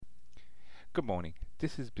Good morning.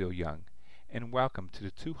 This is Bill Young, and welcome to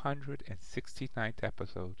the 269th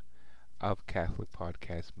episode of Catholic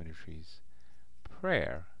Podcast Ministries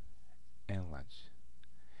Prayer and Lunch.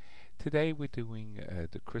 Today we're doing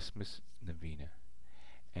the Christmas Novena,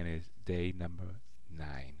 and it's day number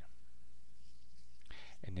 9.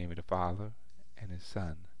 In the name of the Father, and the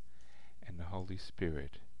Son, and the Holy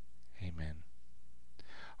Spirit. Amen.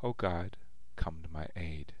 O God, come to my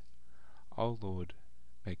aid. O Lord,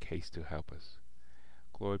 make haste to help us.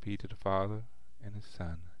 Glory be to the Father, and the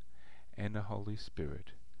Son, and the Holy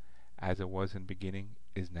Spirit, as it was in the beginning,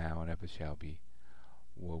 is now, and ever shall be,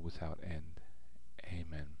 world without end.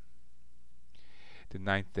 Amen. The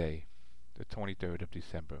 9th day, the 23rd of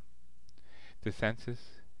December. The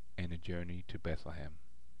census and the journey to Bethlehem.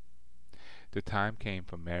 The time came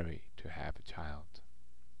for Mary to have a child.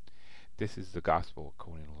 This is the Gospel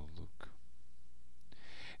according to Luke.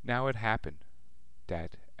 Now it happened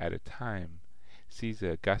that at a time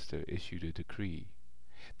Caesar Augustus issued a decree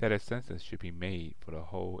that a census should be made for the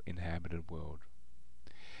whole inhabited world.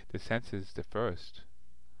 The census, the first,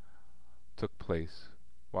 took place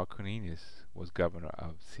while Quirinius was governor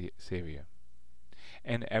of Syria,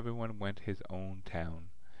 and everyone went his own town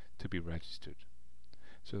to be registered.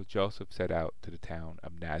 So Joseph set out to the town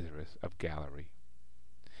of Nazareth of Galilee,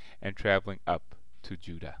 and traveling up to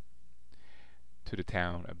Judah, to the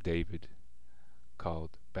town of David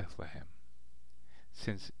called Bethlehem,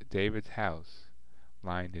 since David's house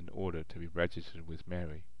lined in order to be registered with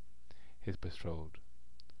Mary, his betrothed,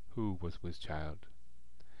 who was with child.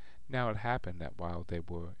 Now it happened that while they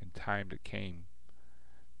were in time that came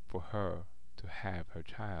for her to have her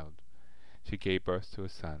child, she gave birth to a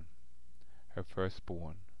son, her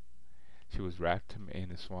firstborn. She was wrapped him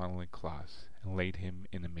in a swaddling cloth and laid him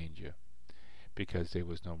in a manger, because there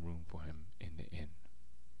was no room for him in the inn.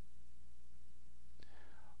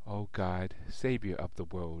 O God, Savior of the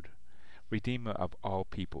world, Redeemer of all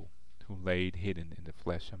people, who laid hidden in the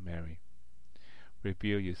flesh of Mary,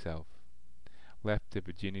 reveal yourself, left the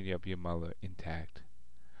virginity of your mother intact.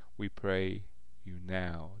 We pray you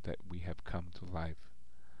now that we have come to life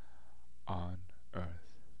on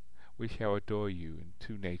earth. We shall adore you in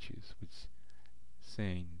two natures which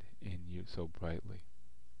sing in you so brightly.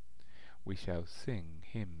 We shall sing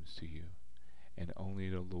hymns to you, and only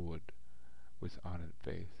the Lord with honored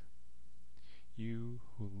faith. You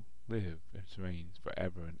who live and reigns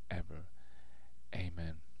forever and ever.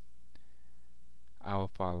 Amen. Our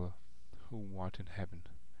Father, who art in heaven,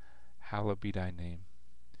 hallowed be thy name.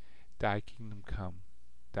 Thy kingdom come,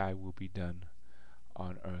 thy will be done,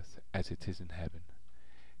 on earth as it is in heaven.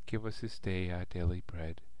 Give us this day our daily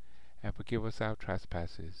bread, and forgive us our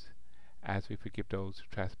trespasses, as we forgive those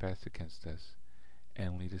who trespass against us.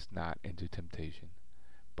 And lead us not into temptation,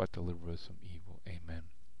 but deliver us from evil. Amen.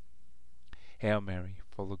 Hail Mary,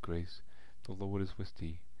 full of grace, the Lord is with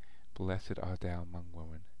thee. Blessed art thou among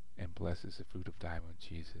women, and blessed is the fruit of thy womb,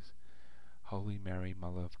 Jesus. Holy Mary,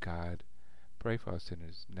 Mother of God, pray for us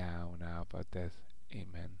sinners, now and hour of our death.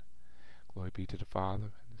 Amen. Glory be to the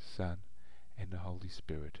Father, and the Son, and the Holy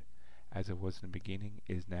Spirit, as it was in the beginning,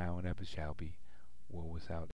 is now, and ever shall be, world without